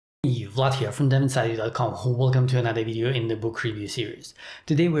Hey, Vlad here from devinsider.com. Welcome to another video in the book review series.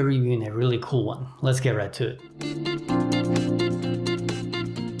 Today we're reviewing a really cool one. Let's get right to it.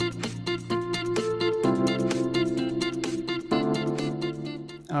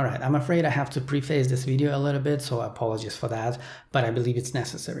 Alright, I'm afraid I have to preface this video a little bit, so apologies for that, but I believe it's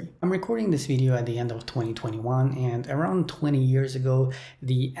necessary. I'm recording this video at the end of 2021, and around 20 years ago,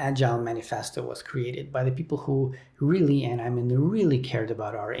 the Agile Manifesto was created by the people who really, and I mean really, cared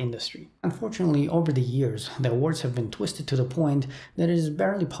about our industry. Unfortunately, over the years, the words have been twisted to the point that it is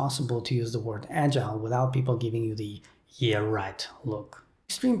barely possible to use the word Agile without people giving you the "yeah right" look.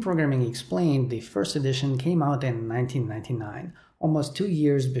 Extreme Programming Explained, the first edition, came out in 1999. Almost 2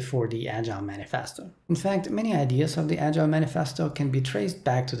 years before the Agile Manifesto. In fact, many ideas of the Agile Manifesto can be traced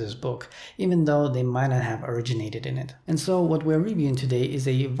back to this book, even though they might not have originated in it. And so what we're reviewing today is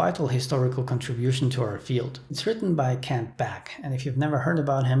a vital historical contribution to our field. It's written by Kent Beck, and if you've never heard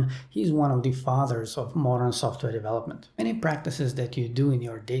about him, he's one of the fathers of modern software development. Many practices that you do in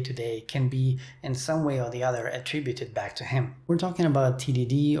your day-to-day can be, in some way or the other, attributed back to him. We're talking about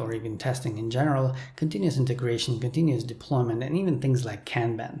TDD, or even testing in general, continuous integration, continuous deployment, and even things like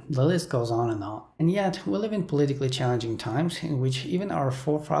Kanban. The list goes on and on. And yet, we live in politically challenging times in which even our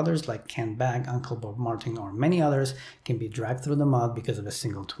forefathers like Kent Beck, Uncle Bob Martin, or many others can be dragged through the mud because of a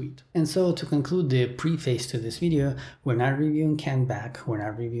single tweet. And so, to conclude the preface to this video, we're not reviewing Kent Beck, we're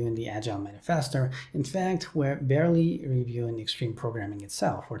not reviewing the Agile Manifesto. In fact, we're barely reviewing extreme programming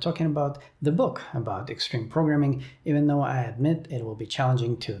itself. We're talking about the book about extreme programming, even though I admit it will be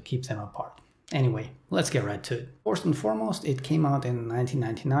challenging to keep them apart. Anyway, let's get right to it. First and foremost, it came out in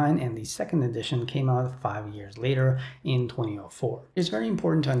 1999 and the second edition came out 5 years later in 2004. It's very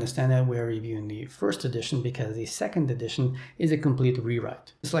important to understand that we're reviewing the first edition because the second edition is a complete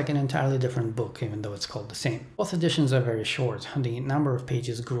rewrite. It's like an entirely different book, even though it's called the same. Both editions are very short. The number of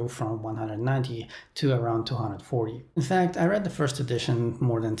pages grew from 190 to around 240. In fact, I read the first edition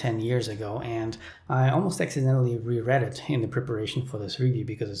more than 10 years ago and I almost accidentally reread it in the preparation for this review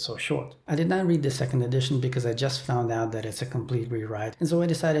because it's so short. I did not read the second edition because I just found out that it's a complete rewrite, and so I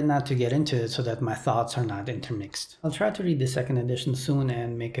decided not to get into it so that my thoughts are not intermixed. I'll try to read the second edition soon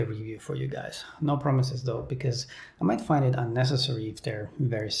and make a review for you guys. No promises though, because I might find it unnecessary if they're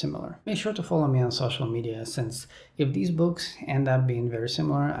very similar. Make sure to follow me on social media, since if these books end up being very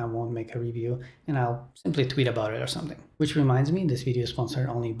similar, I won't make a review and I'll simply tweet about it or something. Which reminds me, this video is sponsored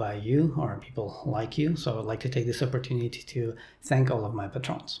only by you or people like you, so I'd like to take this opportunity to thank all of my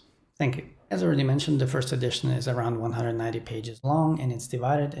patrons. Thank you. As already mentioned, the first edition is around 190 pages long and it's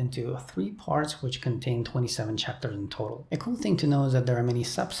divided into 3 parts which contain 27 chapters in total. A cool thing to know is that there are many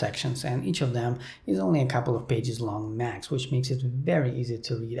subsections and each of them is only a couple of pages long max, which makes it very easy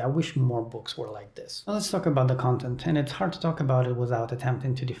to read. I wish more books were like this. Now let's talk about the content, and it's hard to talk about it without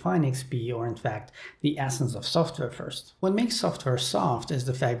attempting to define XP, or in fact the essence of software first. What makes software soft is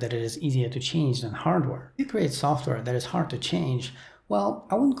the fact that it is easier to change than hardware. If you create software that is hard to change, well,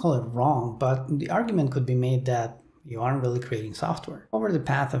 I wouldn't call it wrong, but the argument could be made that you aren't really creating software. Over the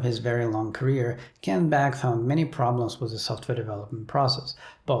path of his very long career, Kent Beck found many problems with the software development process,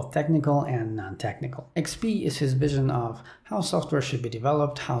 both technical and non-technical. XP is his vision of how software should be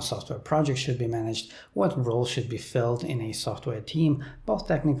developed, how software projects should be managed, what roles should be filled in a software team, both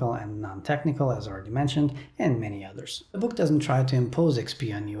technical and non-technical, as already mentioned, and many others. The book doesn't try to impose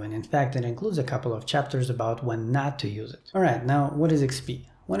XP on you, and in fact it includes a couple of chapters about when not to use it. Alright, now what is XP?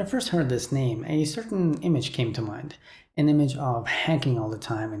 When I first heard this name, a certain image came to mind. An image of hacking all the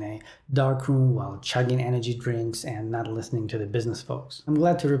time in a dark room while chugging energy drinks and not listening to the business folks. I'm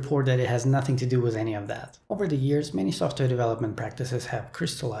glad to report that it has nothing to do with any of that. Over the years, many software development practices have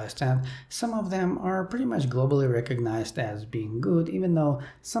crystallized, and some of them are pretty much globally recognized as being good, even though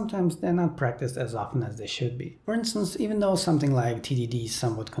sometimes they're not practiced as often as they should be. For instance, even though something like TDD is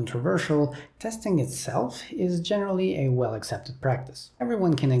somewhat controversial, testing itself is generally a well-accepted practice.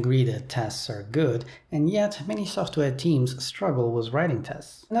 Everyone can agree that tests are good, and yet many software teams struggle with writing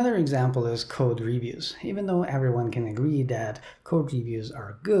tests. Another example is code reviews. Even though everyone can agree that code reviews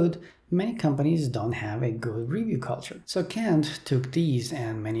are good, many companies don't have a good review culture. So Kent took these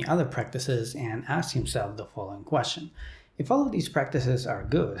and many other practices and asked himself the following question. If all of these practices are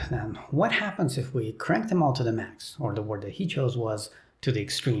good, then what happens if we crank them all to the max? Or the word that he chose was to the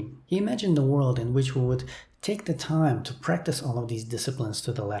extreme. He imagined a world in which we would take the time to practice all of these disciplines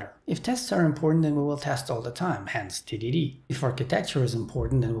to the letter. If tests are important, then we will test all the time, hence TDD. If architecture is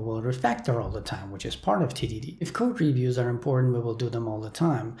important, then we will refactor all the time, which is part of TDD. If code reviews are important, we will do them all the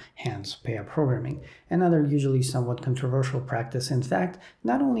time, hence pair programming, another usually somewhat controversial practice, in fact,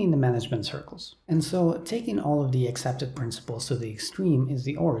 not only in the management circles. And so, taking all of the accepted principles to the extreme is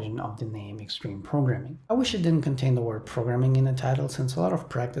the origin of the name extreme programming. I wish it didn't contain the word programming in the title, since a lot of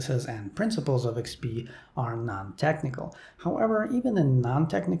practices and principles of XP are non-technical. However, even the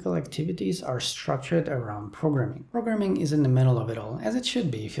non-technical activities are structured around programming. Programming is in the middle of it all, as it should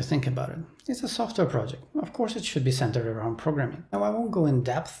be if you think about it. It's a software project. Of course, it should be centered around programming. Now, I won't go in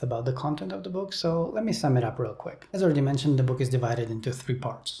depth about the content of the book, so let me sum it up real quick. As already mentioned, the book is divided into 3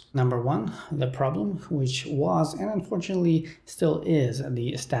 parts. Number 1, the problem, which was and unfortunately still is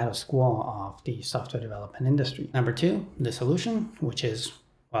the status quo of the software development industry. Number 2, the solution, which is,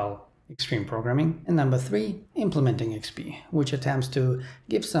 well, extreme programming. And number 3, implementing XP, which attempts to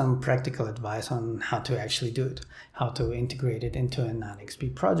give some practical advice on how to actually do it, how to integrate it into a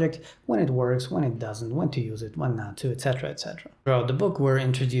non-XP project, when it works, when it doesn't, when to use it, when not to, etc., etc. Throughout the book, we're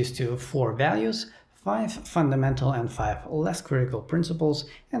introduced to 4 values, 5 fundamental and 5 less critical principles,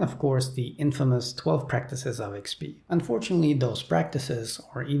 and of course the infamous 12 practices of XP. Unfortunately, those practices,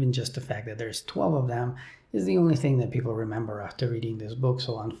 or even just the fact that there's 12 of them, is the only thing that people remember after reading this book,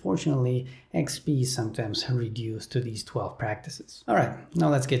 so unfortunately XP is sometimes reduced to these 12 practices. Alright, now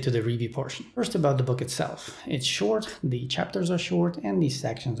let's get to the review portion. First, about the book itself. It's short, the chapters are short, and the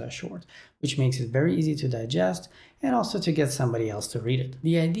sections are short, which makes it very easy to digest and also to get somebody else to read it.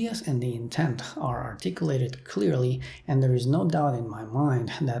 The ideas and the intent are articulated clearly, and there is no doubt in my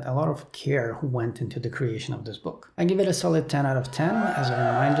mind that a lot of care went into the creation of this book. I give it a solid 10 out of 10. As a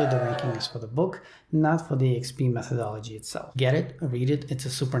reminder, the ranking is for the book, not for the XP methodology itself. Get it, read it, it's a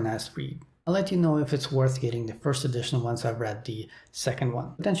super nice read. I'll let you know if it's worth getting the first edition once I've read the second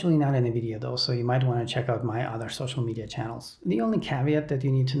one. Potentially not in a video though, so you might want to check out my other social media channels. The only caveat that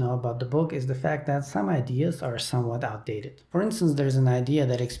you need to know about the book is the fact that some ideas are somewhat outdated. For instance, there's an idea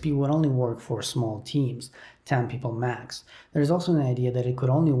that XP would only work for small teams, 10 people max. There's also an idea that it could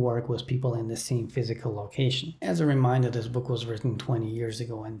only work with people in the same physical location. As a reminder, this book was written 20 years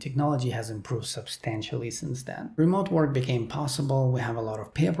ago and technology has improved substantially since then. Remote work became possible, we have a lot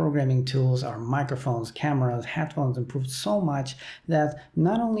of pair programming tools, our microphones, cameras, headphones improved so much that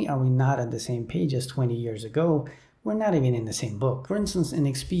not only are we not at the same page as 20 years ago, we're not even in the same book. For instance, in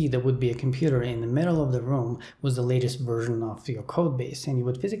XP, there would be a computer in the middle of the room with the latest version of your code base, and you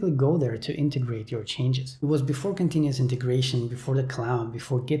would physically go there to integrate your changes. It was before continuous integration, before the cloud,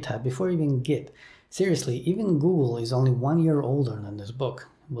 before GitHub, before even Git. Seriously, even Google is only 1 year older than this book.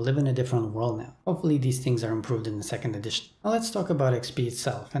 We live in a different world now. Hopefully these things are improved in the second edition. Now let's talk about XP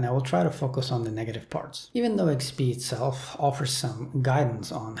itself, and I will try to focus on the negative parts. Even though XP itself offers some guidance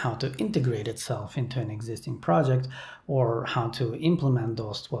on how to integrate itself into an existing project or how to implement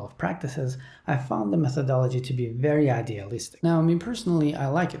those 12 practices, I found the methodology to be very idealistic. Now, me personally, I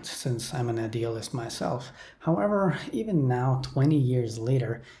like it since I'm an idealist myself. However, even now, 20 years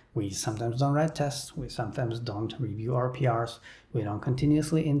later, we sometimes don't write tests, we sometimes don't review RPRs, we don't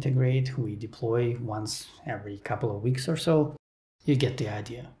continuously integrate, we deploy once every couple of weeks or so. You get the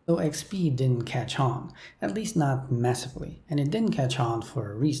idea. So XP didn't catch on, at least not massively, and it didn't catch on for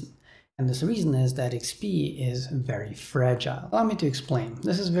a reason. And this reason is that XP is very fragile. Allow me to explain.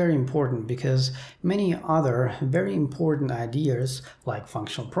 This is very important because many other very important ideas, like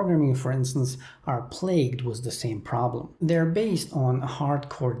functional programming for instance, are plagued with the same problem. They're based on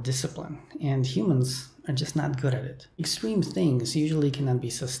hardcore discipline, and humans are just not good at it. Extreme things usually cannot be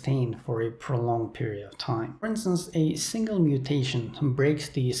sustained for a prolonged period of time. For instance, a single mutation breaks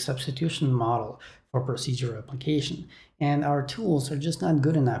the substitution model for procedure application, and our tools are just not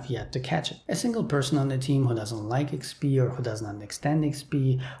good enough yet to catch it. A single person on the team who doesn't like XP or who does not extend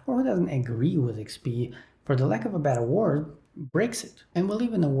XP or who doesn't agree with XP, for the lack of a better word, breaks it. And we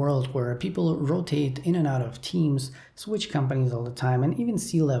live in a world where people rotate in and out of teams, switch companies all the time, and even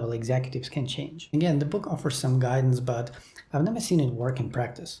C-level executives can change. Again, the book offers some guidance, but I've never seen it work in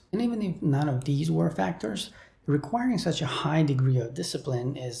practice. And even if none of these were factors, requiring such a high degree of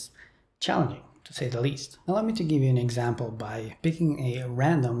discipline is challenging, to say the least. Allow me to give you an example by picking a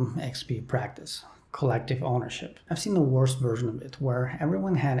random XP practice, collective ownership. I've seen the worst version of it, where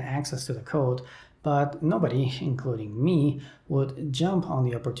everyone had access to the code, but nobody, including me, would jump on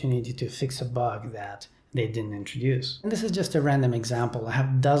the opportunity to fix a bug that they didn't introduce. And this is just a random example. I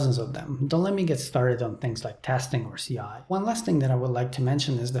have dozens of them. Don't let me get started on things like testing or CI. One last thing that I would like to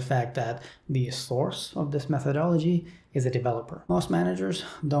mention is the fact that the source of this methodology is a developer. Most managers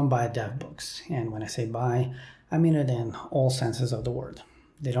don't buy dev books. And when I say buy, I mean it in all senses of the word.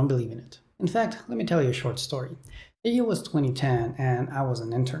 They don't believe in it. In fact, let me tell you a short story. The year was 2010 and I was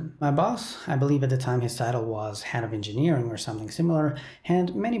an intern. My boss, I believe at the time his title was head of engineering or something similar,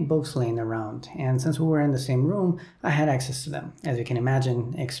 had many books laying around, and since we were in the same room, I had access to them. As you can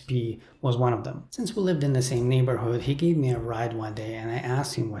imagine, XP was one of them. Since we lived in the same neighborhood, he gave me a ride one day and I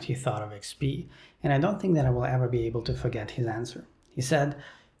asked him what he thought of XP, and I don't think that I will ever be able to forget his answer. He said,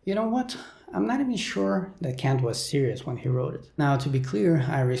 "You know what? I'm not even sure that Kent was serious when he wrote it." Now, to be clear,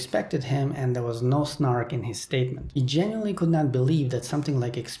 I respected him and there was no snark in his statement. He genuinely could not believe that something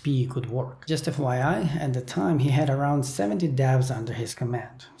like XP could work. Just FYI, at the time he had around 70 devs under his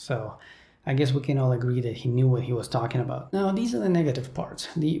command, so I guess we can all agree that he knew what he was talking about. Now, these are the negative parts.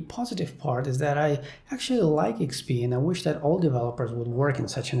 The positive part is that I actually like XP and I wish that all developers would work in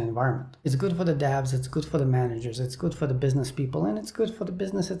such an environment. It's good for the devs, it's good for the managers, it's good for the business people, and it's good for the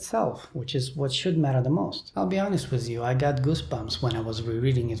business itself, which is what should matter the most. I'll be honest with you, I got goosebumps when I was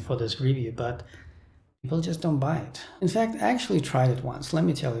rereading it for this review, but people just don't buy it. In fact, I actually tried it once. Let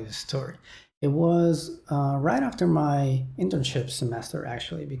me tell you the story. It was right after my internship semester,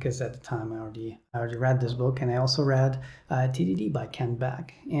 actually, because at the time I already read this book, and I also read TDD by Kent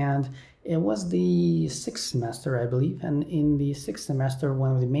Beck. And it was the 6th semester, I believe, and in the 6th semester,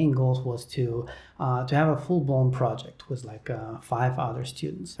 one of the main goals was to have a full-blown project with like 5 other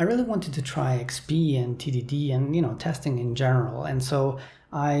students. I really wanted to try XP and TDD and, you know, testing in general, and so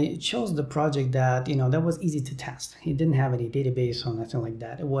I chose the project that, you know, that was easy to test. It didn't have any database or nothing like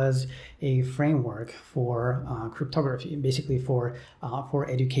that. It was a framework for cryptography, basically for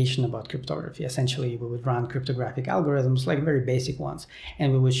education about cryptography. Essentially, we would run cryptographic algorithms, like very basic ones,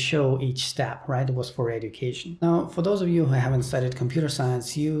 and we would show each step, right? It was for education. Now, for those of you who haven't studied computer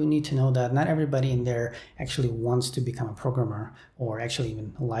science, you need to know that not everybody in there actually wants to become a programmer or actually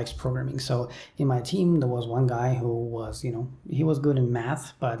even likes programming. So in my team, there was one guy who was, you know, he was good in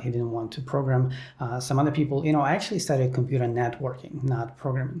math, but he didn't want to program. Some other people, you know, I actually studied computer networking, not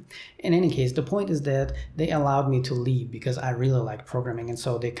programming. In any case, the point is that they allowed me to lead because I really like programming, and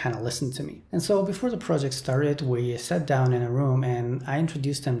so they kind of listened to me. And so before the project started, we sat down in a room and I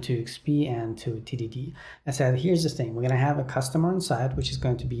introduced them to XP and to TDD. I said, here's the thing, we're gonna have a customer on site, which is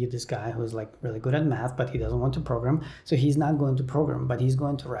going to be this guy who's like really good at math, but he doesn't want to program. So he's not going to program, but he's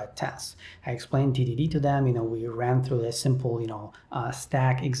going to write tests. I explained TDD to them. You know, we ran through a simple, you know,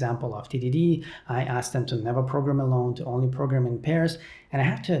 stack example of TDD. I asked them to never program alone, to only program in pairs. And I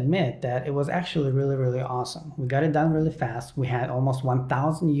have to admit that it was actually really, really awesome. We got it done really fast. We had almost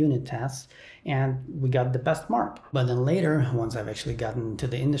 1,000 unit tests and we got the best mark. But then later, once I've actually gotten into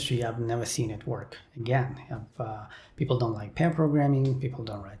the industry, I've never seen it work again. People don't like pair programming, people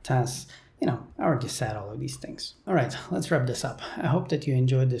don't write tests. You know, I already said all of these things. All right, let's wrap this up. I hope that you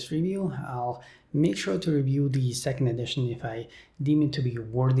enjoyed this review. I'll make sure to review the 2nd edition if I deem it to be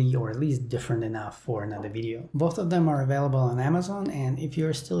worthy or at least different enough for another video. Both of them are available on Amazon, and if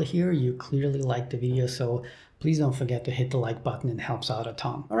you're still here, you clearly liked the video, so please don't forget to hit the like button. It helps out a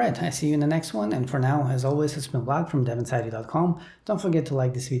ton. All right, I see you in the next one, and for now, as always, it's been Vlad from devinside.com. Don't forget to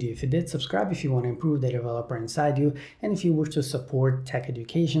like this video if you did, subscribe if you want to improve the developer inside you, and if you wish to support tech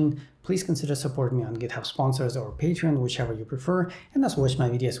education, please consider supporting me on GitHub sponsors or Patreon, whichever you prefer, and also watch my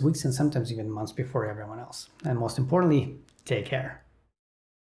videos weeks and sometimes even months before everyone else. And most importantly, take care.